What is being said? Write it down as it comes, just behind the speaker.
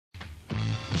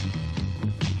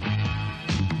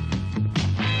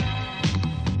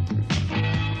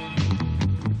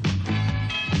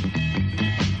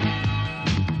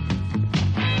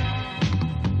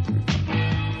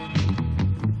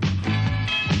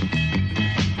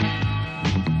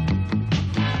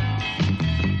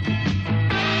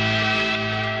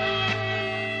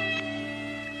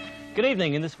Good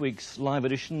evening. In this week's live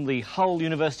edition, the Hull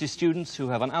University students who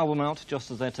have an album out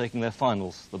just as they're taking their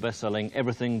finals, the best-selling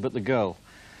Everything But the Girl.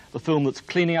 The film that's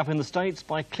cleaning up in the States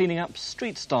by cleaning up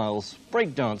street styles,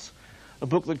 breakdance. A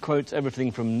book that quotes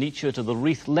everything from Nietzsche to the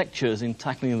Reith lectures in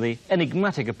tackling the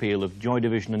enigmatic appeal of Joy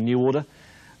Division and New Order.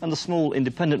 And the small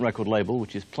independent record label,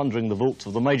 which is plundering the vaults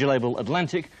of the major label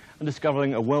Atlantic and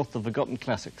discovering a wealth of forgotten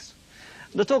classics.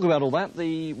 And to talk about all that,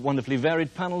 the wonderfully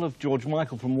varied panel of George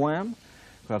Michael from Wham,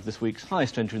 who have this week's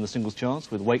highest entry in the singles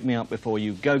charts with Wake Me Up Before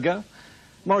You Go Go.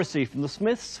 Morrissey from the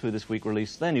Smiths, who this week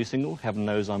released their new single, Heaven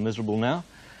Knows I'm Miserable Now.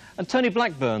 And Tony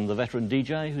Blackburn, the veteran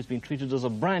DJ, who's been treated as a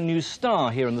brand new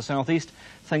star here in the South East,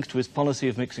 thanks to his policy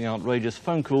of mixing outrageous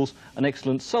phone calls and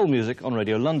excellent soul music on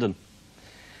Radio London.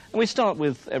 And we start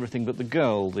with Everything But the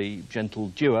Girl, the gentle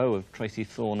duo of Tracy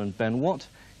Thorn and Ben Watt,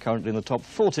 currently in the top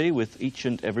 40 with Each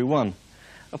and Every One.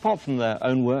 Apart from their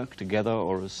own work together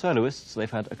or as soloists,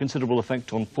 they've had a considerable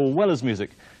effect on Paul Weller's music.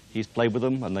 He's played with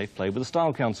them and they've played with the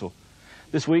Style Council.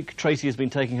 This week, Tracy has been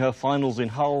taking her finals in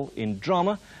Hull in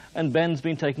drama, and Ben's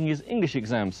been taking his English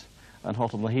exams. And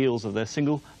hot on the heels of their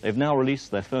single, they've now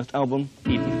released their first album,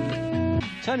 Eden.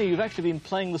 Tony, you've actually been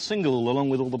playing the single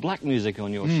along with all the black music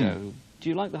on your show. Do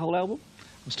you like the whole album?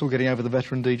 I'm still getting over the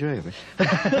veteran DJ, I think.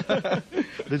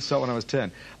 I did start when I was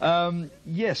 10.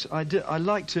 Yes, I did. I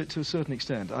liked it to a certain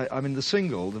extent. I mean, the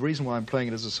single, the reason why I'm playing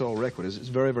it as a soul record is it's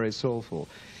very, very soulful.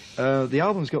 The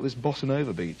album's got this bossa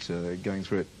nova beat going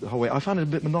through it the whole way. I found it a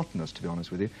bit monotonous, to be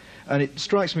honest with you. And it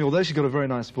strikes me, although she's got a very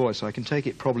nice voice, I can take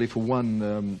it probably for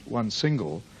one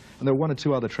single. And there are one or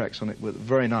two other tracks on it that are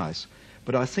very nice.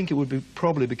 But I think it would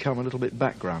probably become a little bit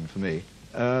background for me.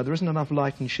 There isn't enough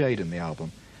light and shade in the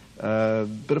album.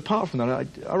 But apart from that,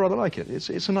 I rather like it.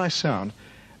 It's a nice sound,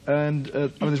 and I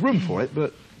mean, there's room for it,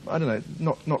 but I don't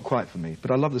know, not quite for me.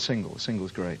 But I love the single. The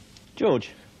single's great.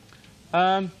 George?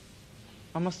 I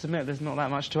must admit, there's not that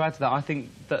much to add to that. I think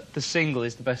that the single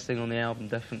is the best thing on the album,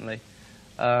 definitely.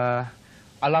 I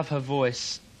love her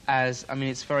voice. I mean,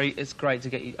 it's great to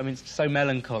get you. I mean, it's so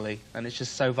melancholy, and it's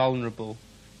just so vulnerable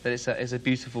that it's a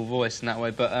beautiful voice in that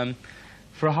way. But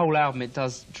for a whole album, it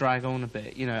does drag on a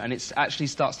bit, you know, and it actually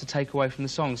starts to take away from the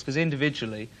songs, because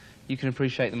individually, you can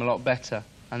appreciate them a lot better,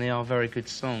 and they are very good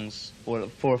songs, or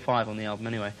 4 or 5 on the album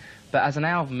anyway. But as an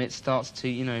album, it starts to,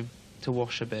 you know, to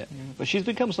wash a bit. Yeah. But she's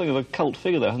become something of a cult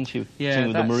figure, though, hasn't she? Yeah, same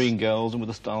with the Marine Girls and with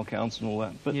the Style Council and all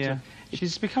that. But, yeah,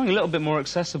 she's becoming a little bit more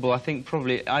accessible. I think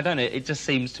probably, I don't know, it just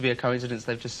seems to be a coincidence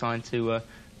they've just signed to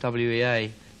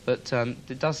WEA, but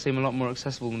it does seem a lot more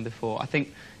accessible than before. I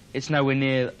think it's nowhere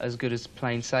near as good as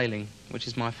Plain Sailing, which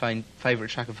is my favourite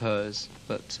track of hers,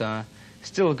 but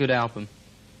still a good album.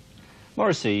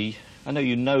 Morrissey, I know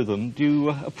you know them. Do you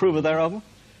approve of their album?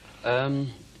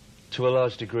 To a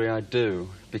large degree I do,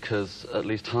 because at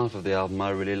least half of the album I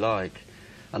really like.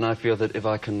 And I feel that if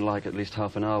I can like at least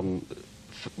half an album,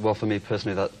 well, for me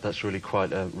personally, that's really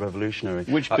quite revolutionary.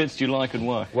 Which bits do you like and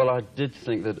why? Well, I did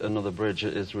think that Another Bridge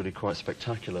is really quite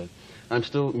spectacular. I'm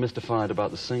still mystified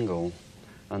about the single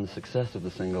and the success of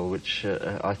the single, which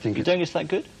I think You don't think it's that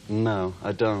good? No,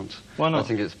 I don't. Why not? I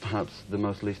think it's perhaps the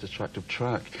most least attractive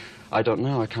track. I don't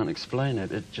know, I can't explain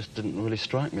it. It just didn't really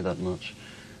strike me that much.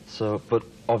 So, but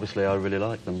obviously I really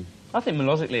like them. I think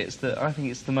melodically I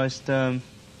think it's the most, I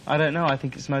don't know, I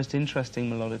think it's most interesting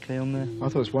melodically on there. I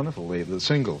thought it was wonderful, the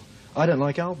single. I don't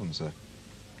like albums, though.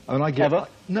 I mean, Ever?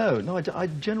 No, I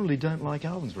generally don't like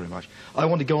albums very much. I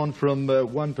want to go on from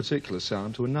one particular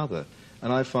sound to another.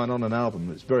 And I find on an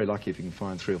album, it's very lucky if you can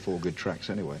find 3 or 4 good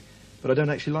tracks anyway. But I don't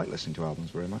actually like listening to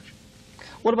albums very much.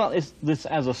 What about this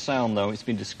as a sound, though? It's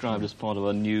been described as part of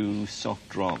a new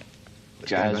soft rock,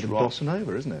 jazz rock. Bossa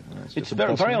nova, isn't it? It's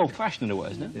very old-fashioned in a way,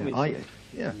 isn't it?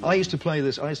 Yeah, I used to play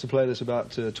this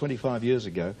about 25 years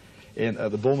ago in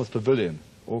the Bournemouth Pavilion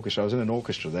Orchestra. I was in an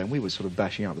orchestra then. We were sort of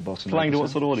bashing out the bossa nova. Playing to what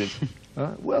sort of audience?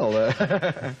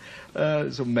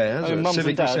 Some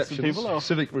mayors,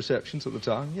 civic receptions at the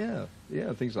time.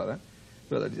 Yeah, things like that.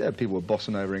 But yeah, people were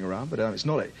bossa novaing around. But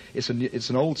it's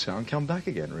an old sound come back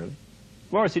again, really.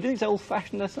 Morrissey, do you think it's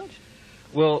old-fashioned as such?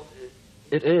 Well,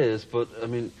 it is, but I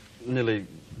mean, nearly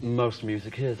most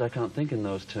music is. I can't think in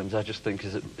those terms. I just think,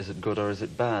 is it good or is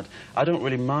it bad? I don't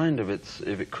really mind if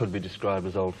it could be described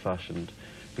as old-fashioned,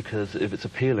 because if it's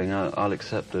appealing, I'll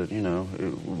accept it, you know,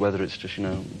 whether it's just, you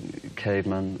know,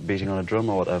 caveman beating on a drum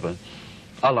or whatever.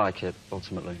 I like it,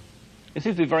 ultimately. It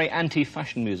seems to be very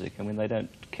anti-fashion music. I mean, they don't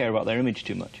care about their image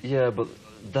too much. Yeah, but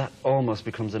that almost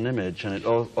becomes an image, and it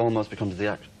almost becomes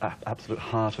the absolute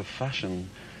heart of fashion.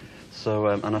 So,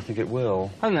 and I think it will.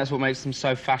 I think that's what makes them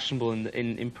so fashionable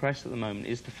in press at the moment,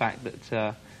 is the fact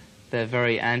that they're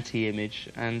very anti-image,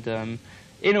 and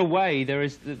in a way,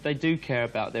 they do care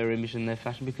about their image and their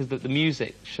fashion because the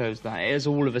music shows that. It is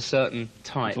all of a certain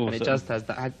type, and it just has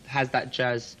that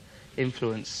jazz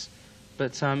influence.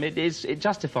 But it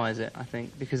justifies it, I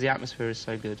think, because the atmosphere is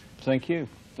so good. Thank you.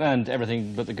 And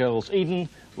Everything But the Girls, Eden,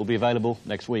 will be available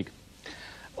next week.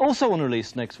 Also on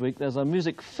release next week, there's a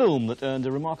music film that earned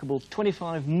a remarkable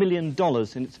 $25 million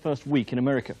in its first week in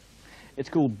America. It's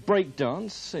called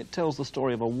Breakdance. It tells the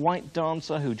story of a white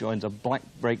dancer who joins a black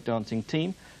breakdancing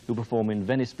team who perform in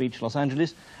Venice Beach, Los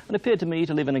Angeles, and appear to me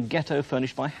to live in a ghetto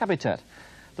furnished by Habitat.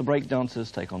 The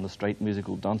breakdancers take on the straight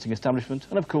musical dancing establishment,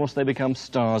 and of course they become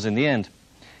stars in the end.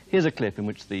 Here's a clip in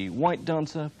which the white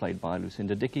dancer, played by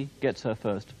Lucinda Dickey, gets her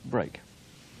first break.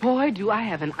 Boy, do I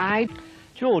have an eye.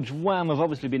 George, Wham have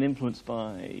obviously been influenced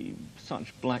by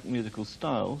such black musical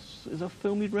styles. Is there a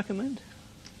film you'd recommend?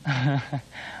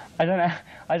 I don't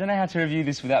know how to review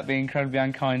this without being incredibly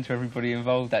unkind to everybody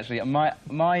involved, actually.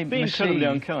 Be incredibly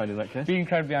unkind in that case. Be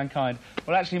incredibly unkind.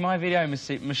 Well, actually, my video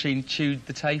machine chewed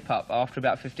the tape up after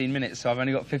about 15 minutes, so I've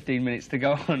only got 15 minutes to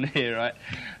go on here, right?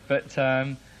 But,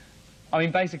 I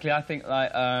mean, basically, I think,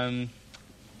 like,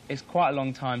 it's quite a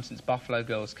long time since Buffalo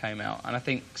Girls came out, and I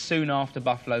think soon after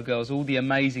Buffalo Girls, all the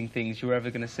amazing things you're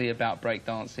ever going to see about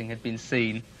breakdancing had been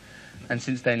seen. And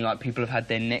since then, like, people have had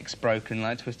their necks broken,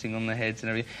 like, twisting on their heads and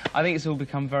everything. I think it's all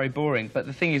become very boring. But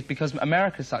the thing is, because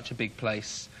America's such a big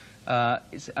place,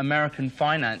 American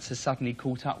finance has suddenly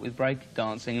caught up with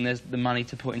breakdancing, and there's the money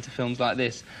to put into films like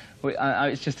this.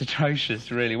 It's just atrocious,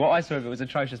 really. What I saw of it was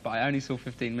atrocious, but I only saw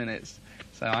 15 minutes.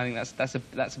 So I think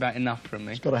that's about enough from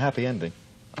me. It's got a happy ending.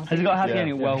 Has it got a happy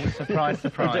ending? Yeah. Well, surprise,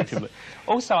 surprise.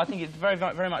 Also, I think it's very,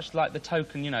 very much like the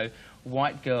token, you know,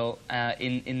 white girl I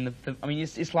mean,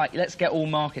 it's like, let's get all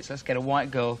markets, let's get a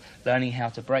white girl learning how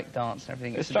to break dance and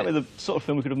everything. It's struck me the sort of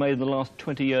film we could have made in the last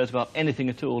 20 years about anything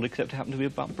at all, except it happened to be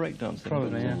about breakdancing.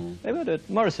 Probably, yeah. Maybe I did.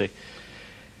 Morrissey.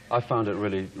 I found it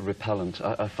really repellent.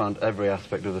 I found every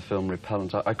aspect of the film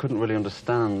repellent. I couldn't really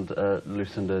understand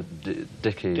Lucinda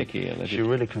Dickey. She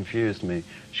really confused me.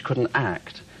 She couldn't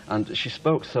act, and she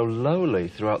spoke so lowly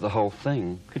throughout the whole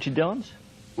thing. Could she dance?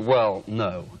 Well,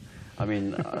 no. I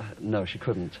mean, no, she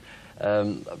couldn't. I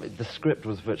mean, the script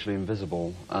was virtually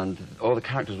invisible, and all the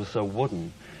characters were so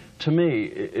wooden. To me,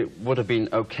 it would have been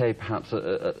okay, perhaps,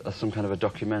 as some kind of a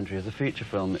documentary. As a feature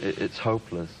film, it's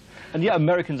hopeless. And yet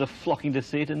Americans are flocking to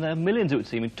see it, and there are millions, it would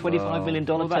seem. $25 million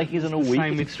takings in a week.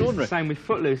 It's extraordinary. Same with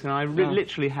Footloose, and I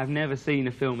literally have never seen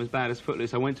a film as bad as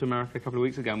Footloose. I went to America a couple of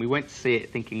weeks ago, and we went to see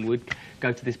it thinking we'd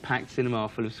go to this packed cinema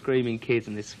full of screaming kids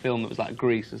and this film that was like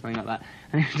Grease or something like that.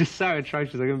 And it was just so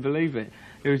atrocious, I couldn't believe it.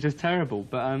 It was just terrible.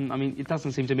 But, I mean, it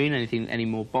doesn't seem to mean anything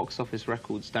anymore. Box office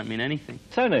records don't mean anything.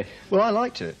 Tony? Well, I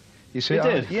liked it. You see, You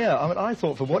did? Yeah, I mean, I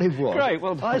thought for what it was... Great,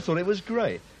 well done. I thought it was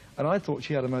great. And I thought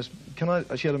she had a most...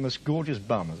 she had a most gorgeous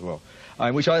bum as well.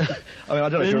 Which I mean, I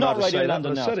don't know if you're allowed to say that,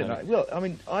 but I said it. Well, I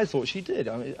mean, I thought she did.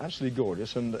 I mean, absolutely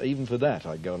gorgeous, and even for that,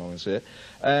 I'd go along and say it.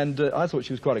 And I thought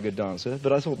she was quite a good dancer,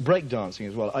 but I thought break dancing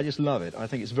as well. I just love it. I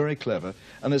think it's very clever.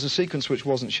 And there's a sequence which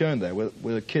wasn't shown there,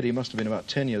 where a kid, he must have been about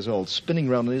 10 years old, spinning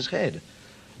around on his head.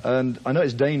 And I know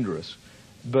it's dangerous,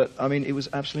 but, I mean, it was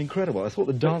absolutely incredible. I thought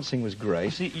the dancing was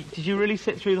great. So did you really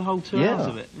sit through the whole 2 hours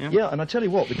of it? Yeah, and I tell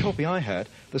you what, the copy I had,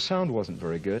 the sound wasn't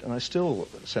very good, and I still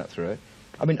sat through it.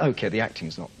 I mean, OK, the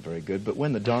acting's not very good, but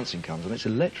when the dancing comes on, it's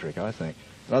electric, I think.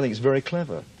 And I think it's very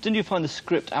clever. Didn't you find the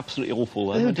script absolutely awful,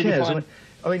 though? Who cares?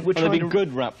 I mean, we're trying to...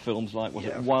 good rap films like, was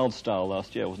it Wild Style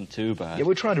last year? It wasn't too bad. Yeah,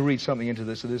 we're trying to read something into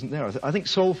this that isn't there. I think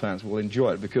soul fans will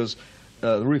enjoy it, because...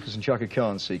 the Rufus and Chaka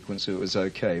Khan sequence, it was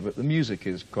okay, but the music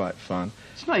is quite fun.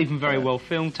 It's not even very well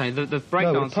filmed, Tony. The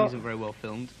breakdancing isn't very well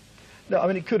filmed. No, I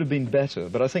mean, it could have been better,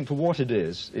 but I think for what it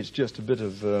is, it's just a bit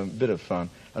of fun,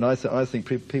 and I think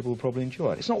people will probably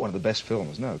enjoy it. It's not one of the best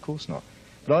films, no, of course not.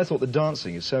 But I thought the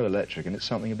dancing is so electric, and it's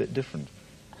something a bit different.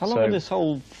 How long will this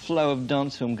whole flow of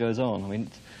dance film goes on? I mean,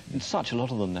 it's such a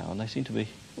lot of them now, and they seem to be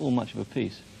all much of a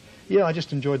piece. Yeah, I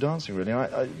just enjoy dancing, really.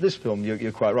 This film,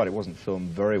 you're quite right, it wasn't filmed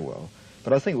very well.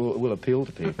 But I think it will appeal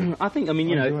to people. I think, I mean,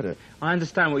 you know, I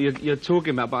understand what you're talking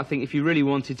about, but I think if you really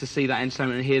wanted to see that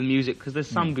entertainment and hear the music, because there's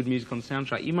some good music on the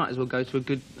soundtrack, you might as well go to a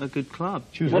good club.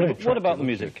 What about the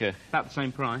music? About the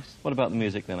same price. What about the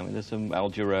music then? I mean, there's some Al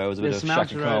Jarreau, there's a bit of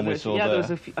Chaka Khan we saw there. Yeah,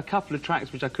 there's a couple of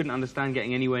tracks which I couldn't understand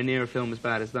getting anywhere near a film as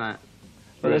bad as that.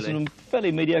 But there's some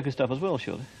fairly mediocre stuff as well,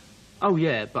 surely. Oh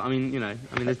yeah, but I mean, you know,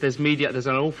 there's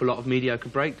an awful lot of mediocre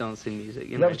breakdancing music.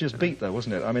 You know, that was just beat, though,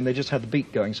 wasn't it? I mean, they just had the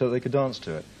beat going so that they could dance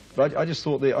to it. But I just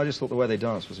thought the way they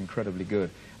danced was incredibly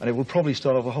good, and it will probably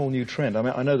start off a whole new trend. I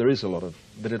mean, I know there is a lot of,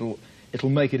 but it'll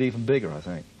make it even bigger, I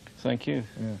think. Thank you.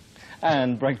 Yeah.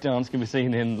 And Breakdance can be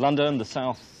seen in London, the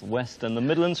South, West and the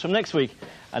Midlands from next week,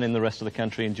 and in the rest of the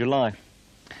country in July.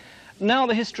 Now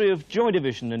the history of Joy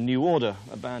Division and New Order,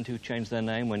 a band who changed their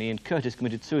name when Ian Curtis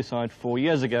committed suicide 4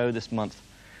 years ago this month.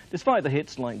 Despite the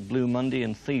hits like Blue Monday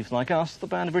and Thieves Like Us, the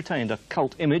band have retained a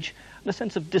cult image and a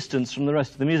sense of distance from the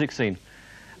rest of the music scene.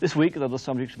 This week they're the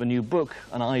subject of a new book,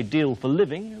 An Ideal for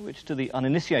Living, which to the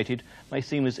uninitiated may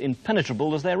seem as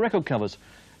impenetrable as their record covers.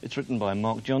 It's written by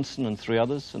Mark Johnson and 3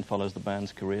 others and follows the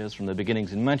band's careers from their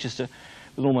beginnings in Manchester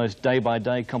with almost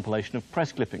day-by-day compilation of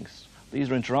press clippings. These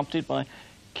are interrupted by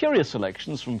curious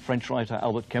selections from French writer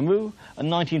Albert Camus, a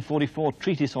 1944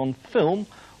 treatise on film,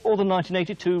 or the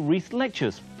 1982 Wreath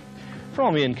Lectures.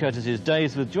 From Ian Curtis's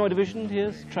days with Joy Division,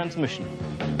 here's Transmission.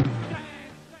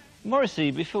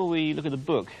 Morrissey, before we look at the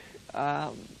book,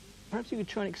 perhaps you could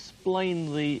try and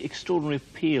explain the extraordinary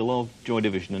appeal of Joy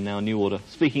Division and now New Order,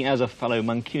 speaking as a fellow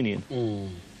Mancunian.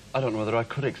 I don't know whether I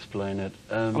could explain it.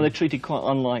 Well, they're treated quite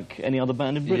unlike any other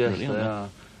band in Britain, yes, really,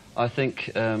 aren't they? I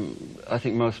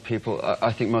think most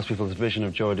people's vision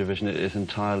of Joy Division is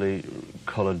entirely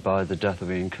coloured by the death of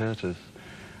Ian Curtis,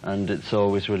 and it's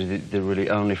always really the really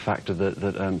only factor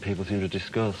that people seem to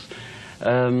discuss.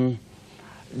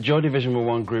 Joy Division were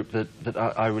one group that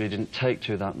I really didn't take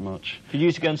to that much. Did you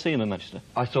used to go and see them in Manchester?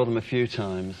 I saw them a few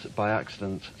times by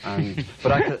accident, and,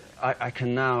 but I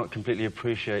can now completely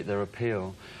appreciate their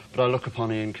appeal. But I look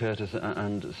upon Ian Curtis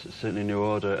and certainly New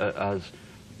Order as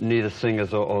neither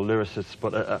singers or lyricists,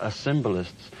 but as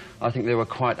symbolists. I think they were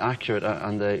quite accurate,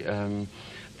 and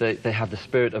they had the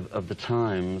spirit of the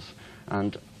times,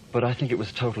 but I think it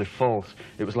was totally false.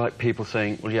 It was like people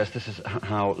saying, well, yes, this is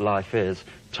how life is,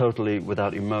 totally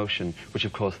without emotion, which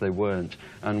of course they weren't.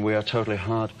 And we are totally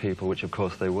hard people, which of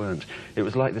course they weren't. It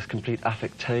was like this complete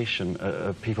affectation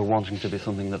of people wanting to be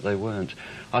something that they weren't.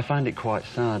 I find it quite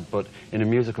sad, but in a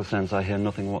musical sense, I hear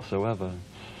nothing whatsoever.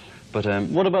 But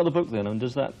what about the book then? And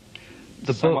does that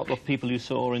sum book up of people you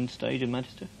saw in stage in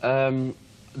Manchester?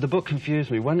 The book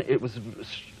confused me. When it was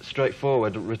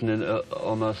straightforward, written in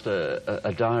almost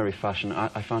a diary fashion,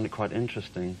 I found it quite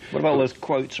interesting. What about all those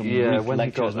quotes from Wreath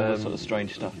Lectures and all that sort of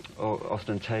strange stuff?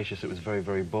 Ostentatious, it was very,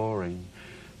 very boring.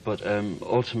 But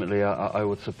ultimately, I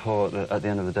would support, at the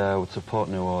end of the day, I would support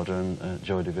New Order and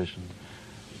Joy Division.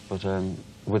 But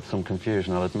with some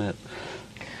confusion, I'll admit.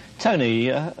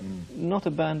 Tony, not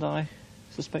a band I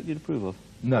suspect you'd approve of.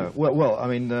 No, well, I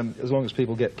mean, as long as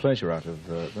people get pleasure out of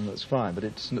them, that's fine, but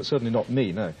it's certainly not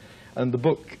me, no. And the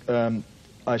book,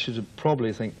 I should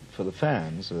probably think for the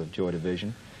fans of Joy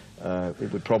Division,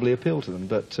 it would probably appeal to them,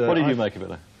 but... what did you make of it,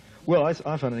 though? Well, I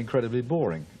found it incredibly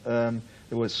boring. There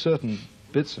were certain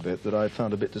bits of it that I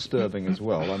found a bit disturbing as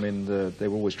well. I mean, they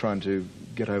were always trying to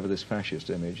get over this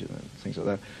fascist image and things like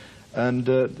that. And,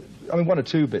 I mean, one or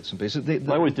two bits and pieces. They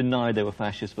always denied they were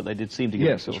fascists, but they did seem to give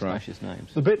yes, themselves that's right. fascist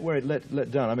names. The bit where it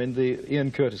let down, I mean, Ian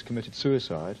Curtis committed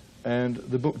suicide, and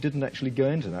the book didn't actually go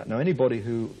into that. Now, anybody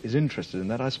who is interested in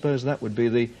that, I suppose that would be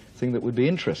the thing that would be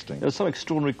interesting. There's some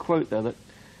extraordinary quote there that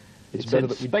It's it better said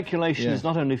that we... speculation yeah. is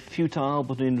not only futile,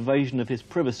 but an invasion of his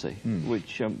privacy,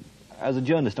 which... as a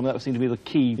journalist, I mean, that would seem to be the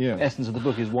key essence of the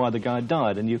book, is why the guy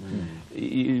died, and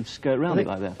you skirt around it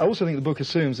like that. I also think the book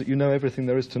assumes that you know everything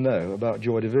there is to know about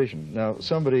Joy Division. Now,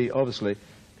 somebody, obviously,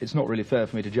 it's not really fair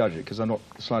for me to judge it, because I'm not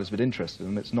the slightest bit interested,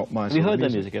 and it's not my Have you heard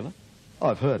their music ever? Oh,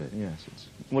 I've heard it, yes.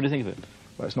 What do you think of it?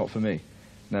 Well, it's not for me.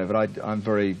 No, but I'm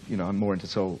very, you know, I'm more into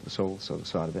soul sort of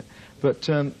side of it. But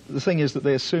the thing is that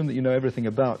they assume that you know everything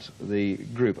about the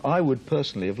group. I would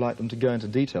personally have liked them to go into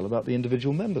detail about the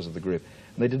individual members of the group.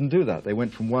 And they didn't do that. They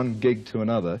went from one gig to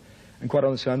another. And quite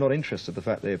honestly, I'm not interested in the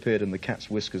fact they appeared in the Cat's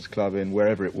Whiskers Club in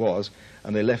wherever it was,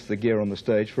 and they left the gear on the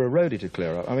stage for a roadie to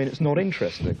clear up. I mean, it's not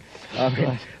interesting. I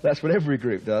mean, that's what every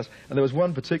group does. And there was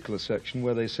one particular section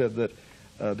where they said that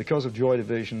because of Joy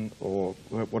Division, or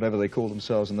whatever they called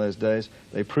themselves in those days,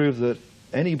 they proved that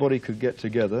anybody could get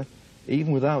together,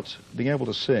 even without being able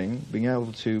to sing, being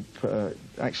able to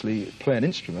actually play an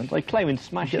instrument. They claim in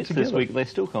Smash Hits this week they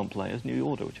still can't play as New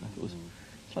Order, which I thought was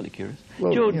slightly curious.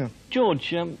 Well,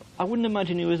 George, I wouldn't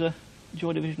imagine you as a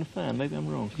Joy Division fan. Maybe I'm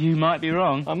wrong. You might be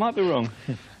wrong. I might be wrong.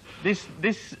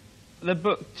 The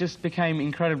book just became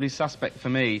incredibly suspect for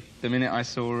me the minute I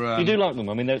saw... you do like them?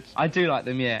 I mean, I do like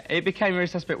them, yeah. It became very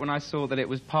suspect when I saw that it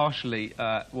was partially...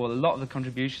 well, a lot of the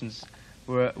contributions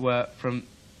were from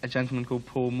a gentleman called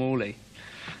Paul Morley.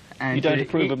 And you don't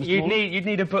approve of Mr. Morley? You'd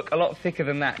need a book a lot thicker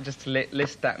than that just to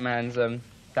list that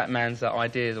man's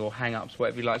ideas or hang-ups,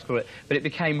 whatever you like to call it. But it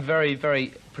became very,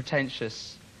 very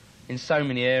pretentious in so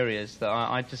many areas that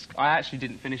I actually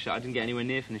didn't finish it. I didn't get anywhere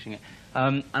near finishing it.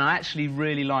 And I actually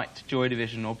really liked Joy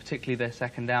Division, or particularly their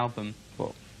second album.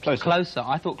 What, Closer.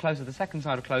 I thought Closer. The second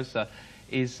side of Closer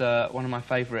is one of my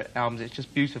favourite albums. It's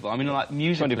just beautiful. I mean, like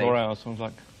musically. 24 Hours, sounds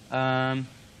like. I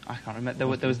can't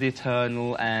remember. There was The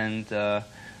Eternal and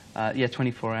yeah,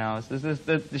 24 Hours.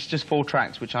 There's just 4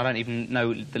 tracks which I don't even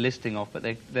know the listing of, but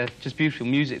they're just beautiful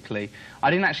musically. I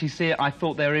didn't actually see it. I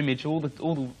thought their image all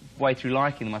the way through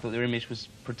liking them. I thought their image was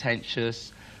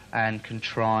pretentious and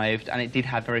contrived, and it did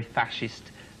have very fascist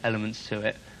elements to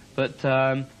it. But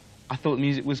I thought the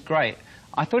music was great.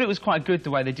 I thought it was quite good the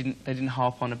way they didn't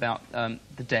harp on about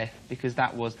the death, because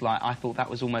that was like, I thought that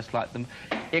was almost like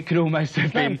it could almost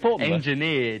have been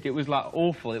engineered. It was like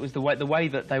awful. It was the way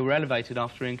that they were elevated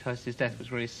after Ian Kirsty's death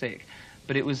was really sick.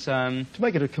 But it was to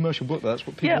make it a commercial book, that's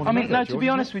what people want to I mean, know, no, to be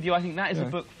honest with you, I think that is a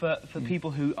book for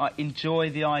people who enjoy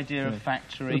the idea of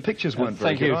factory. The pictures weren't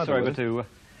very good. Thank you. Sorry to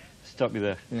stop you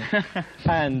there. Yeah.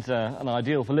 And An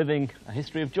Ideal for Living, A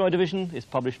History of Joy Division is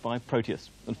published by Proteus.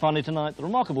 And finally tonight, the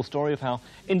remarkable story of how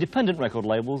independent record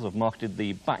labels have marketed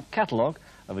the back catalogue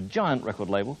of a giant record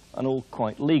label, and all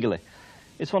quite legally.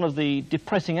 It's one of the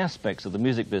depressing aspects of the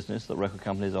music business that record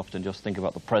companies often just think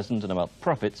about the present and about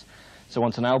profits. So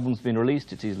once an album's been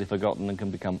released, it's easily forgotten and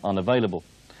can become unavailable.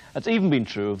 That's even been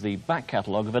true of the back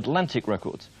catalogue of Atlantic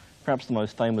Records, perhaps the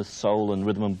most famous soul and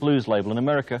rhythm and blues label in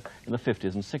America in the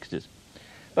 50s and 60s.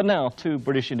 But now, 2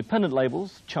 British independent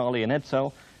labels, Charlie and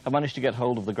Edsel, have managed to get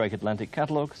hold of the Great Atlantic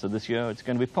catalogue, so this year it's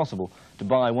going to be possible to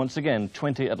buy, once again,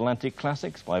 20 Atlantic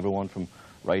classics by everyone from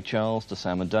Ray Charles to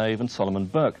Sam and Dave and Solomon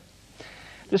Burke.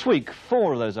 This week,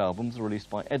 4 of those albums are released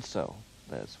by Edsel.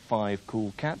 There's 5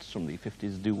 Cool Cats from the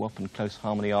 50s doo-wop and close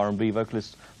harmony R&B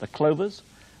vocalists, the Clovers,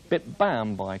 Bit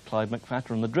Bam by Clyde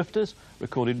McPhatter and the Drifters,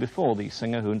 recorded before the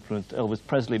singer who influenced Elvis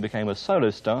Presley became a solo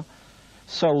star,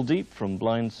 Soul Deep from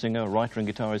blind singer, writer and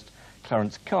guitarist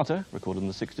Clarence Carter, recorded in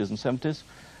the 60s and 70s,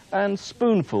 and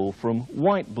Spoonful from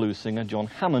white blues singer John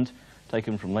Hammond,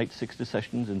 taken from late 60s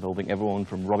sessions involving everyone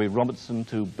from Robbie Robertson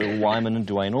to Bill Wyman and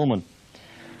Duane Allman.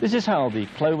 This is how the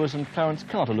Clovers and Clarence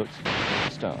Carter looked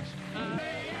as stars.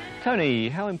 Tony,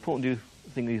 how important do you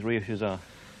think these reissues are?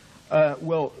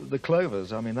 Well, the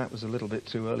Clovers, I mean, that was a little bit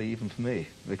too early even for me,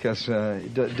 because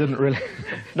it didn't really...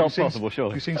 Not possible,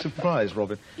 surely. You seem surprised,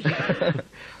 Robin.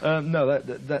 No,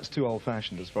 that's too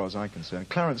old-fashioned as far as I'm concerned.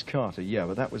 Clarence Carter, yeah,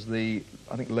 but that was I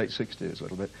think, late 60s a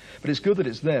little bit. But it's good that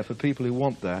it's there for people who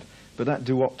want that, but that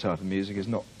doo-wop type of music is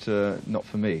not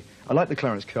for me. I like the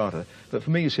Clarence Carter, but for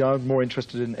me, you see, I'm more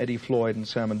interested in Eddie Floyd and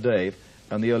Sam and Dave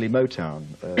and the early Motown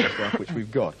stuff which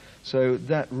we've got. So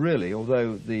that really,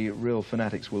 although the real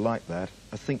fanatics will like that,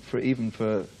 I think even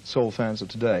for soul fans of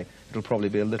today, it'll probably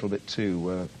be a little bit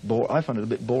too I find it a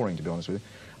bit boring, to be honest with you.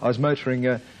 I was motoring...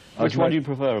 Which one do you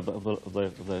prefer of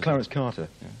those? Clarence Carter.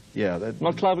 Yeah.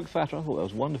 Not Clyde McPhatter. I thought that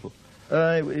was wonderful.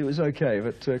 It was okay,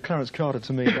 but Clarence Carter,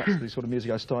 to me, that's the sort of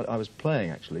music I was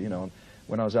playing, actually, you know,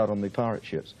 when I was out on the pirate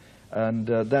ships. And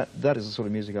that is the sort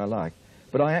of music I like.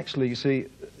 But I actually, you see,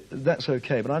 that's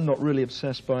okay, but I'm not really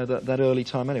obsessed by that early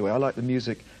time anyway. I like the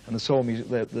music and the soul music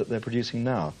that they're producing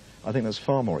now. I think that's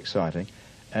far more exciting,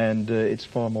 and it's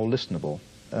far more listenable.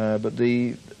 But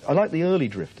I like the early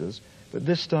Drifters, but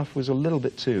this stuff was a little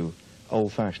bit too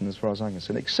old-fashioned as far as I'm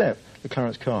concerned, except the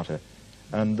Clarence Carter,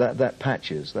 and that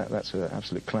Patches, that's an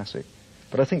absolute classic.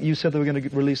 But I think you said they were going to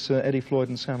release Eddie Floyd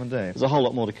and Sam and Dave. There's a whole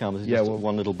lot more to come. There's just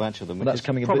one little batch of them. Well, that's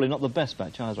coming probably not the best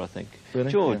batch either, I think.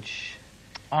 Really? George? Yeah.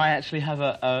 I actually have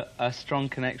a strong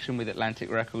connection with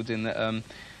Atlantic Records in that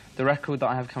the record that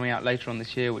I have coming out later on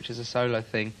this year, which is a solo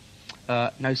thing,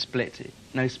 No Split,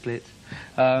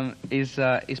 is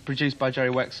produced by Jerry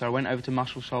Wexler. I went over to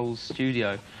Muscle Shoals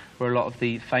studio, where a lot of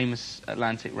the famous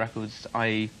Atlantic Records,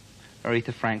 i.e.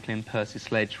 Aretha Franklin, Percy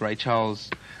Sledge, Ray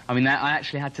Charles. I mean, I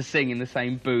actually had to sing in the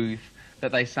same booth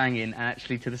that they sang in, and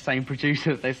actually to the same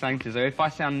producer that they sang to. So if I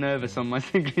sound nervous, I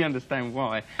simply understand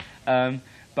why.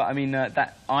 But I mean,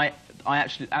 I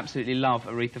actually absolutely love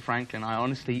Aretha Franklin. I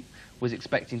honestly was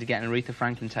expecting to get an Aretha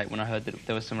Franklin tape when I heard that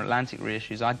there were some Atlantic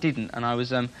reissues. I didn't, and I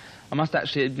must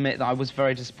actually admit that I was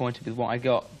very disappointed with what I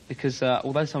got, because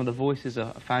although some of the voices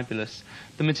are fabulous,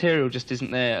 the material just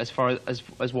isn't there as far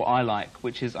as what I like,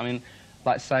 which is, I mean,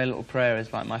 like Say a Little Prayer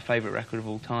is like my favourite record of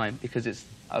all time, because it's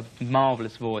a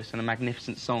marvellous voice and a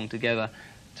magnificent song together.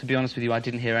 To be honest with you, I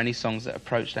didn't hear any songs that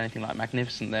approached anything like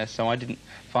Magnificent there, so I didn't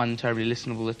find them terribly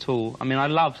listenable at all. I mean, I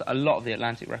loved a lot of the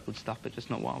Atlantic Record stuff, but just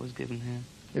not what I was given here.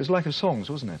 It was lack of songs,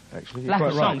 wasn't it, actually? Lack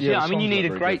of songs, right. yeah. I mean, you need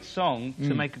a great song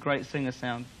to make a great singer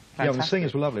sound fantastic. Yeah, the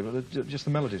singers were lovely, but just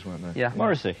the melodies weren't there. Yeah.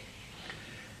 Morrissey?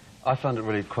 I found it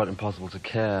really quite impossible to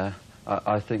care.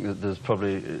 I think that there's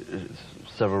probably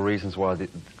several reasons why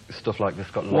stuff like this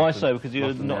got lost. Why so? Because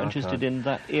you're not interested in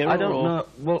that era? I don't know.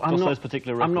 Well, I'm not. Those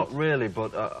particular records? I'm not really,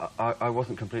 but I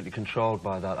wasn't completely controlled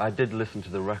by that. I did listen to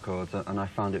the records, and I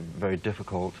found it very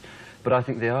difficult. But I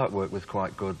think the artwork was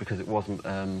quite good because it wasn't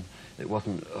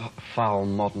foul,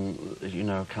 modern, you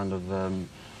know, kind of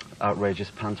outrageous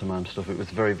pantomime stuff. It was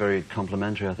very, very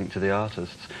complimentary, I think, to the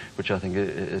artists, which I think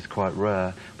is quite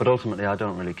rare. But ultimately, I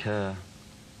don't really care.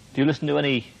 Do you listen to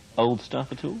any old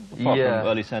stuff at all? Apart from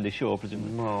early Sandy Shaw,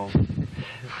 presumably. Well,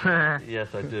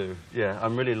 yes, I do. Yeah,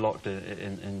 I'm really locked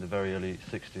in the very early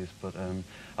 60s, but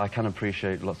I can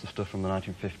appreciate lots of stuff from the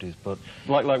 1950s, but...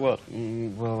 Like what?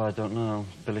 Well, I don't know.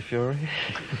 Billy Fury?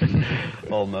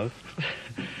 Almost.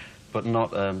 But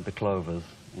not the Clovers.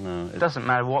 No, it doesn't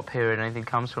matter what period anything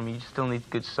comes from, you still need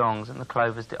good songs, and the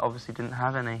Clovers obviously didn't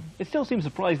have any. It still seems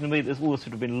surprising to me that there's all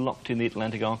sort of been locked in the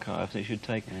Atlantic Archives, and it should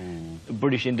take a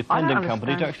British independent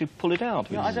company to actually pull it out.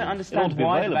 No, I don't understand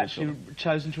why they've actually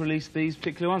chosen to release these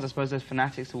particular ones. I suppose there's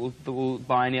fanatics that will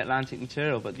buy any Atlantic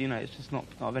material, but, you know, it's just not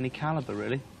of any calibre,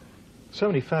 really. So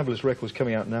many fabulous records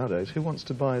coming out nowadays. Who wants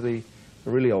to buy the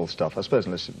really old stuff? I suppose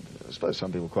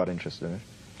some people are quite interested in it.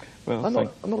 Well, I'm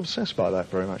not obsessed by that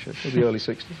very much. It's the early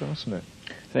 60s, I submit.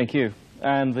 Thank you.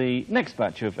 And the next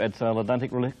batch of Ed Sale Atlantic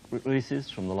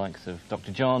releases from the likes of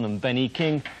Dr. John and Ben E.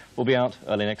 King will be out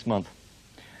early next month.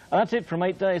 And that's it from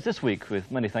 8 Days this week,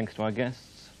 with many thanks to our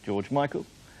guests, George Michael,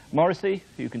 Morrissey,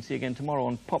 who you can see again tomorrow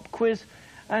on Pop Quiz,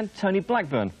 and Tony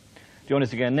Blackburn. Join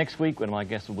us again next week when my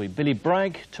guests will be Billy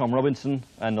Bragg, Tom Robinson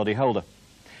and Noddy Holder.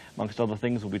 Amongst other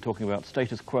things, we'll be talking about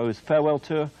Status Quo's farewell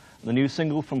tour and the new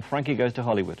single from Frankie Goes to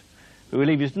Hollywood. We will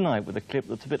leave you tonight with a clip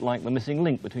that's a bit like the missing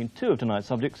link between two of tonight's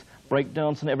subjects,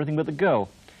 breakdance and Everything But the Girl.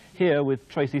 Here, with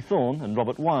Tracy Thorn and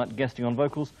Robert Wyatt guesting on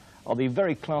vocals, are the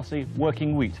very classy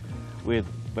Working Wheat with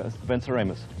Ben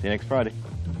Seramus. See you next Friday.